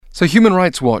So Human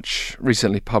Rights Watch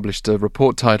recently published a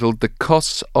report titled The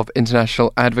Costs of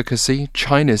International Advocacy,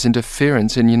 China's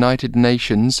Interference in United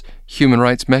Nations Human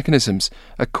Rights Mechanisms.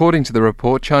 According to the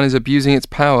report, China is abusing its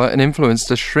power and influence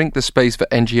to shrink the space for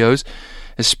NGOs,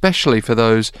 especially for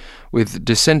those with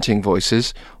dissenting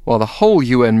voices, while the whole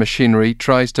UN machinery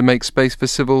tries to make space for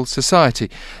civil society.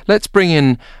 Let's bring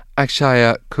in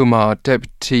Akshaya Kumar,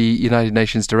 Deputy United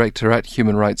Nations Director at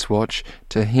Human Rights Watch,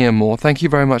 to hear more. Thank you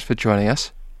very much for joining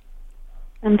us.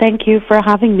 And thank you for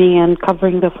having me and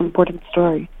covering this important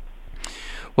story.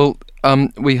 Well,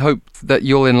 we hope that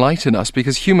you'll enlighten us,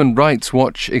 because Human Rights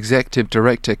Watch Executive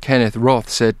Director Kenneth Roth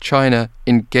said China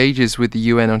engages with the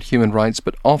UN on human rights,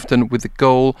 but often with the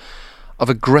goal of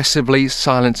aggressively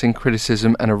silencing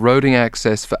criticism and eroding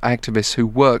access for activists who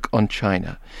work on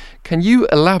China. Can you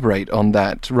elaborate on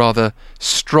that rather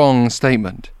strong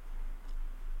statement?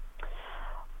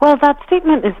 Well, that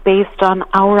statement is based on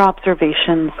our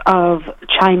observations of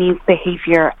Chinese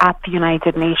behavior at the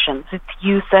United Nations, its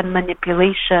use and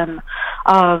manipulation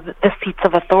of the seats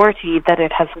of authority that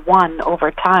it has won over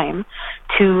time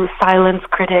to silence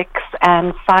critics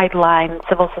and sideline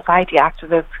civil society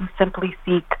activists who simply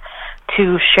seek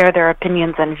to share their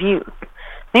opinions and views.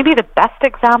 Maybe the best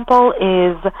example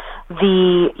is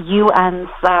the UN's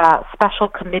Special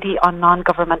Committee on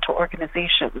Non-Governmental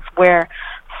Organizations, where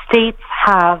states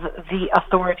have the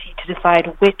authority to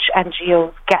decide which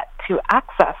NGOs get to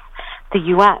access the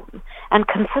UN. And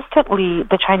consistently,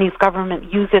 the Chinese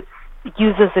government uses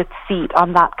its seat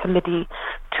on that committee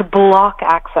to block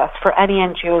access for any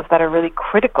NGOs that are really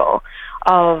critical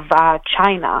of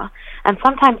China. And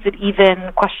sometimes it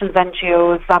even questions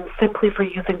NGOs simply for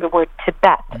using the word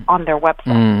Tibet on their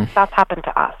website. That's happened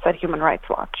to us at Human Rights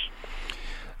Watch.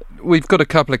 We've got a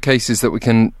couple of cases that we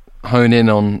can hone in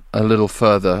on a little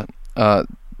further.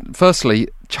 Firstly,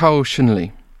 Chao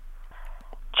Shunli.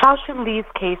 Chao Shunli's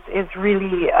case is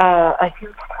really a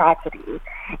huge tragedy.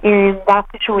 In that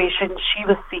situation, she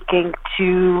was seeking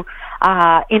to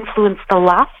influence the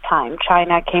last time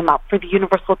China came up for the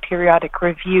Universal Periodic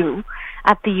Review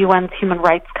at the UN's Human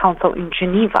Rights Council in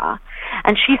Geneva.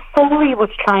 And she solely was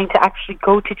trying to actually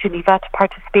go to Geneva to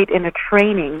participate in a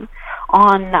training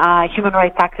on human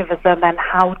rights activism and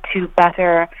how to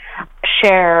better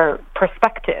share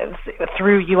perspectives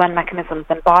through UN mechanisms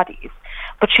and bodies.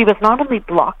 But she was not only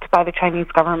blocked by the Chinese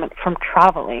government from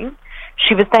traveling,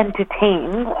 she was then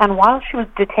detained, and while she was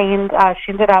detained,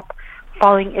 she ended up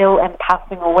falling ill and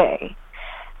passing away.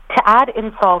 To add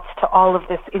insult to all of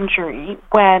this injury,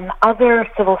 when other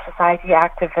civil society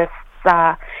activists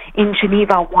in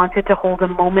Geneva wanted to hold a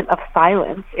moment of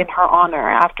silence in her honor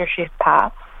after she had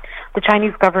passed, the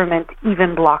Chinese government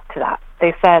even blocked that.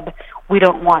 They said, "We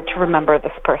don't want to remember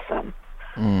this person."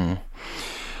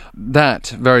 That,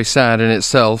 very sad in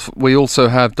itself. We also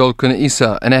have Dolkun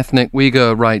Issa, an ethnic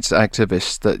Uyghur rights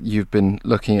activist that you've been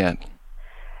looking at.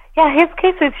 Yeah, his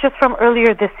case is just from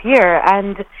earlier this year,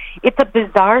 and it's a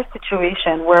bizarre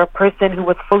situation where a person who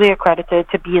was fully accredited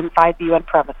to be inside the UN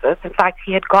premises, in fact,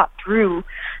 he had got through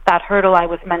that hurdle I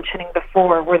was mentioning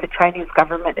before, where the Chinese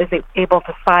government is able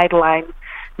to sideline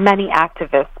many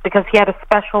activists, because he had a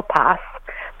special pass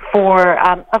for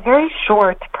a very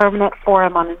short permanent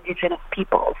forum on indigenous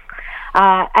peoples.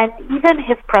 And even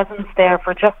his presence there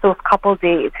for just those couple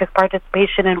days, his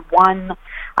participation in one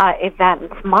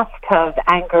event must have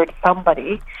angered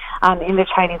somebody in the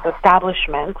Chinese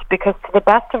establishment, because to the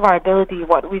best of our ability,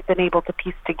 what we've been able to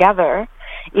piece together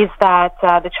is that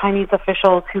the Chinese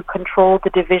officials who control the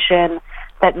division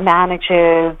that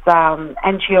manages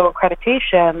NGO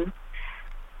accreditation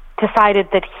decided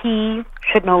that he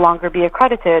should no longer be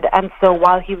accredited. And so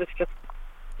while he was just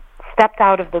stepped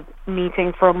out of the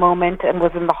meeting for a moment and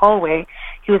was in the hallway,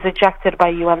 he was ejected by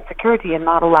UN security and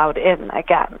not allowed in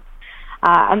again.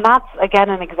 And that's,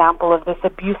 again, an example of this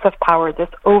abuse of power, this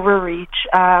overreach,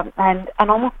 and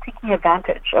almost taking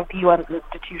advantage of the UN's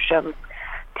institutions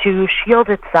to shield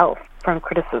itself from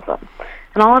criticism.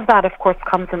 And all of that, of course,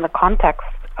 comes in the context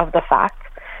of the fact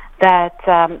that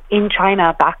in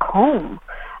China, back home,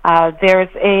 there's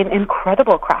an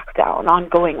incredible crackdown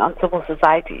ongoing on civil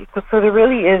society. So there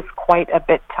really is quite a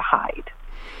bit to hide.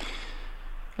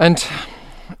 And,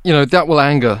 that will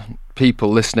anger people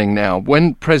listening now.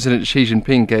 When President Xi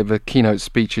Jinping gave a keynote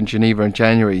speech in Geneva in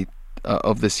January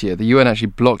of this year, the UN actually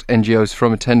blocked NGOs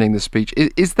from attending the speech.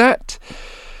 Is that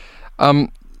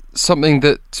something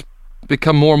that's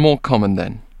become more and more common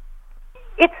then?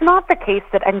 It's not the case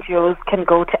that NGOs can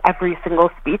go to every single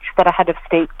speech that a head of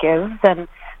state gives, and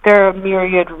there are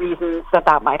myriad reasons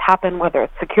that might happen, whether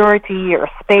it's security or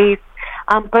space.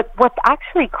 But what's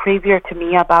actually crazier to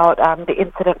me about the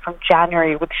incident from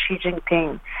January with Xi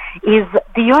Jinping is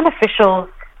the UN officials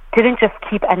didn't just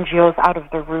keep NGOs out of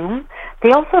the room.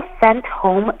 They also sent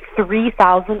home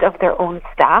 3,000 of their own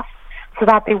staff so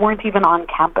that they weren't even on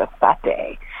campus that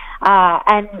day.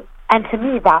 And to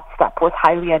me, that step was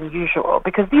highly unusual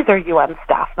because these are UN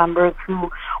staff members who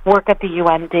work at the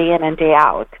UN day in and day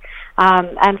out.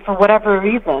 And for whatever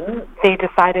reason, they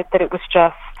decided that it was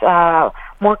just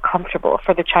more comfortable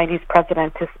for the Chinese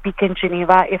president to speak in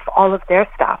Geneva if all of their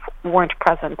staff weren't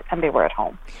present and they were at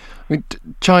home. I mean,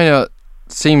 China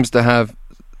seems to have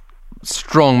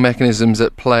strong mechanisms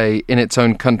at play in its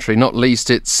own country, not least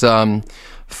its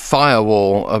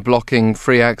firewall blocking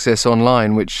free access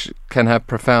online, which can have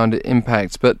profound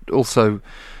impacts, but also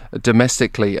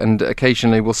domestically, and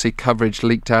occasionally we'll see coverage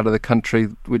leaked out of the country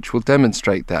which will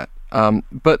demonstrate that.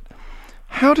 But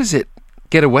how does it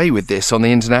get away with this on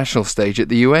the international stage at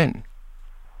the UN?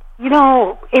 You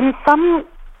know, in some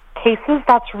cases,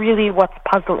 that's really what's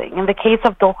puzzling. In the case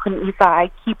of Dolkun Isa,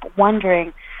 I keep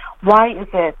wondering, why is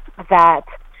it that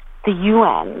the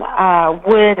UN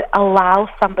would allow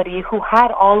somebody who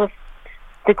had all of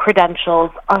the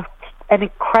credentials of an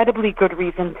incredibly good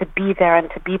reason to be there and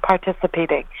to be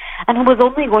participating, and who was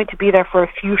only going to be there for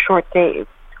a few short days?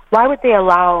 Why would they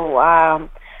allow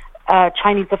a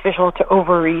Chinese official to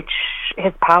overreach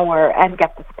his power and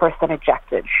get this person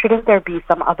ejected? Shouldn't there be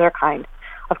some other kind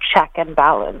of check and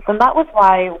balance? And that was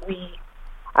why we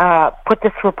put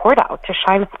this report out, to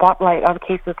shine a spotlight on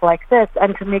cases like this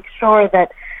and to make sure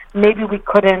that maybe we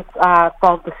couldn't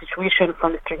solve the situation for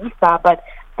Mr. Issa, but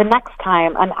the next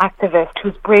time an activist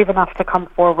who's brave enough to come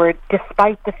forward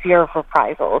despite the fear of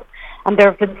reprisals, and there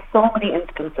have been so many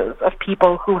instances of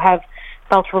people who have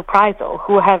felt reprisal,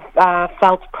 who have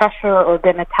felt pressure or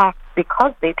been attacked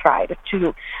because they tried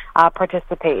to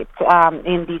participate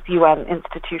in these UN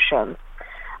institutions.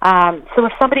 So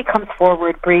if somebody comes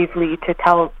forward bravely to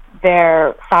tell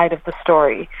their side of the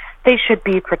story, they should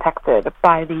be protected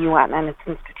by the UN and its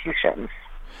institutions.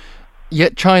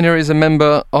 Yet China is a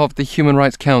member of the Human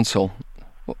Rights Council.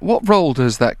 What role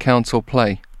does that council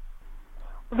play?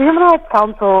 The Human Rights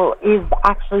Council is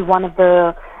actually one of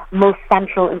the most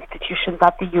central institutions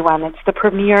at the UN. It's the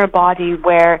premier body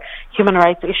where human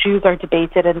rights issues are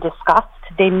debated and discussed.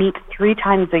 They meet 3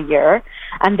 times a year,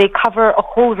 and they cover a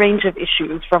whole range of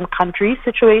issues from country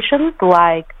situations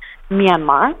like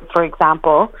Myanmar, for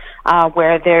example,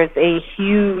 where there's a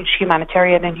huge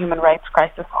humanitarian and human rights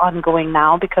crisis ongoing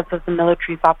now because of the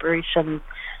military's operations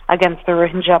against the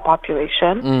Rohingya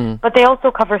population. But they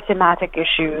also cover thematic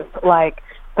issues like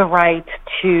the right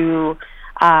to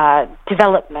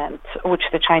development, which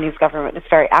the Chinese government is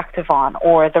very active on,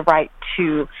 or the right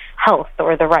to health,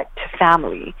 or the right to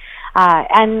family.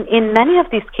 And in many of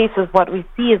these cases, what we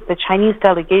see is the Chinese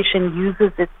delegation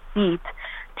uses its seat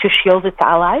to shield its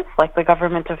allies, like the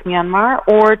government of Myanmar,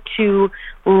 or to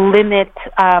limit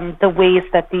the ways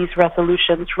that these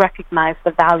resolutions recognize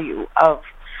the value of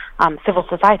civil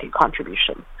society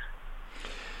contributions.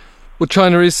 Well,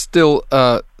 China is still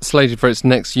slated for its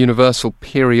next Universal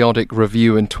Periodic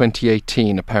Review in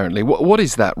 2018, apparently. What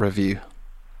is that review?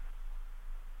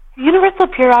 The Universal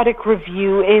Periodic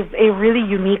Review is a really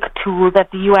unique tool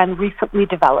that the UN recently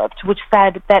developed, which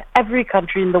said that every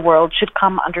country in the world should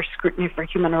come under scrutiny for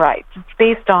human rights. It's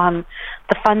based on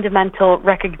the fundamental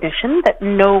recognition that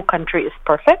no country is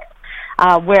perfect.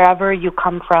 Wherever you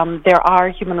come from, there are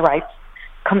human rights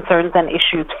concerns and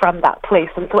issues from that place,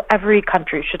 and so every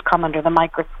country should come under the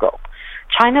microscope.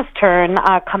 China's turn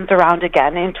comes around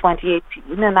again in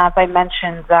 2018, and as I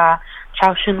mentioned,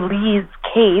 Chao Shun-li's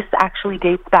case actually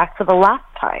dates back to the last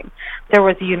time there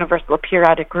was a Universal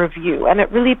Periodic Review, and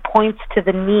it really points to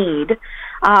the need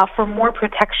for more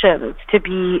protections to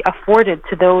be afforded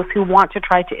to those who want to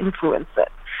try to influence it.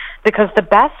 Because the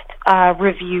best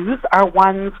reviews are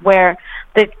ones where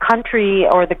the country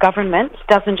or the government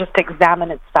doesn't just examine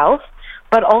itself,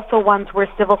 but also ones where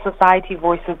civil society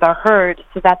voices are heard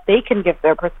so that they can give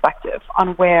their perspective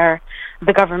on where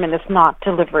the government is not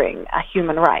delivering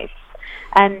human rights.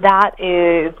 And that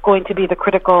is going to be the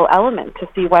critical element to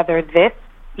see whether this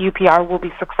UPR will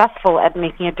be successful at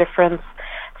making a difference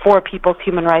for people's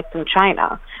human rights in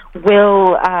China.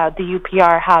 Will the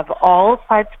UPR have all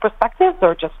sides' perspectives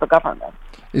or just the government?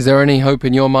 Is there any hope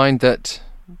in your mind that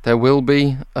there will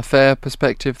be a fair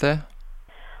perspective there?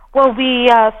 Well, we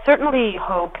certainly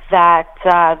hope that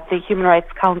the Human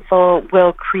Rights Council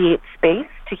will create space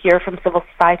to hear from civil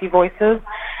society voices,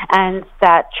 and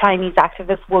that Chinese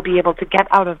activists will be able to get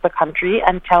out of the country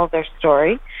and tell their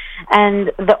story.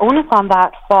 And the onus on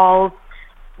that falls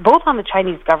both on the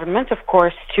Chinese government, of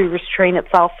course, to restrain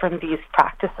itself from these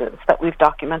practices that we've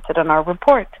documented in our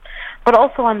report, but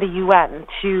also on the UN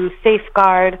to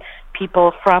safeguard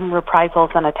people from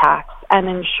reprisals and attacks and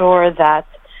ensure that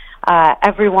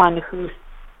everyone who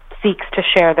seeks to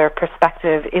share their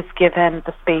perspective is given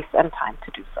the space and time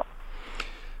to do so.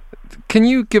 Can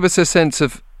you give us a sense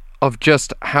of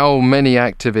just how many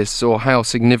activists or how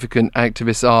significant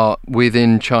activists are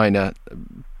within China?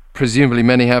 Presumably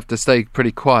many have to stay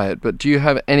pretty quiet, but do you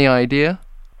have any idea?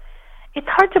 It's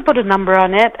hard to put a number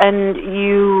on it, and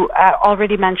you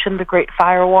already mentioned the Great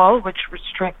Firewall, which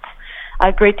restricts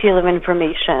a great deal of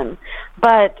information.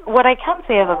 But what I can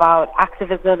say about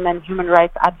activism and human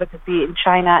rights advocacy in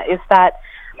China is that,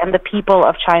 and the people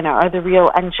of China are the real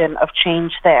engine of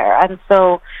change there. And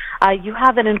so you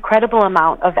have an incredible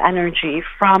amount of energy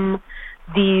from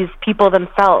these people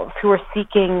themselves who are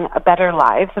seeking better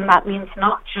lives, and that means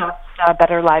not just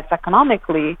better lives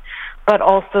economically, but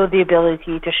also the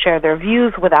ability to share their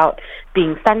views without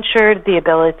being censored, the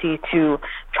ability to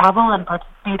travel and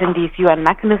participate in these UN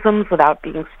mechanisms without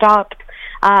being stopped.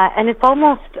 And it's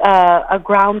almost a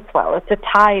groundswell. It's a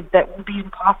tide that will be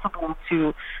impossible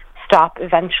to stop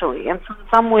eventually. And so in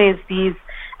some ways, these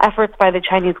efforts by the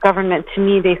Chinese government, to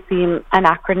me, they seem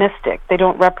anachronistic. They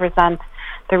don't represent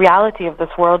the reality of this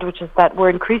world, which is that we're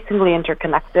increasingly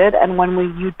interconnected, and when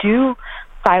you do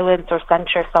silence or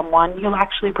censure someone, you'll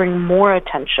actually bring more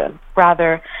attention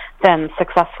rather than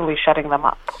successfully shutting them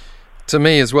up. To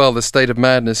me as well, the state of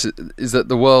madness is that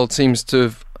the world seems to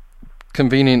have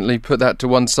conveniently put that to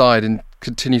one side and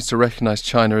continues to recognise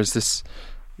China as this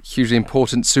hugely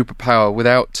important superpower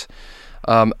without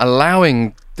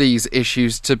allowing these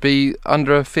issues to be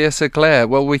under a fiercer glare.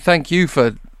 Well, we thank you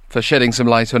for shedding some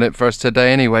light on it for us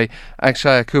today anyway.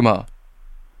 Akshaya Kumar.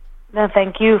 No,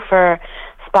 thank you for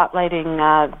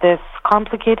spotlighting this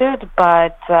complicated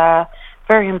but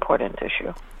very important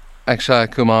issue.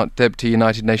 Akshaya Kumar, Deputy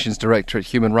United Nations Director at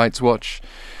Human Rights Watch.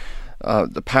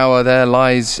 The power there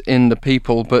lies in the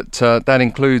people, but that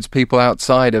includes people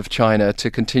outside of China to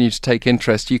continue to take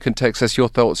interest. You can text us your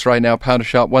thoughts right now,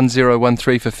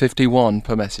 #1013 for 51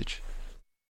 per message.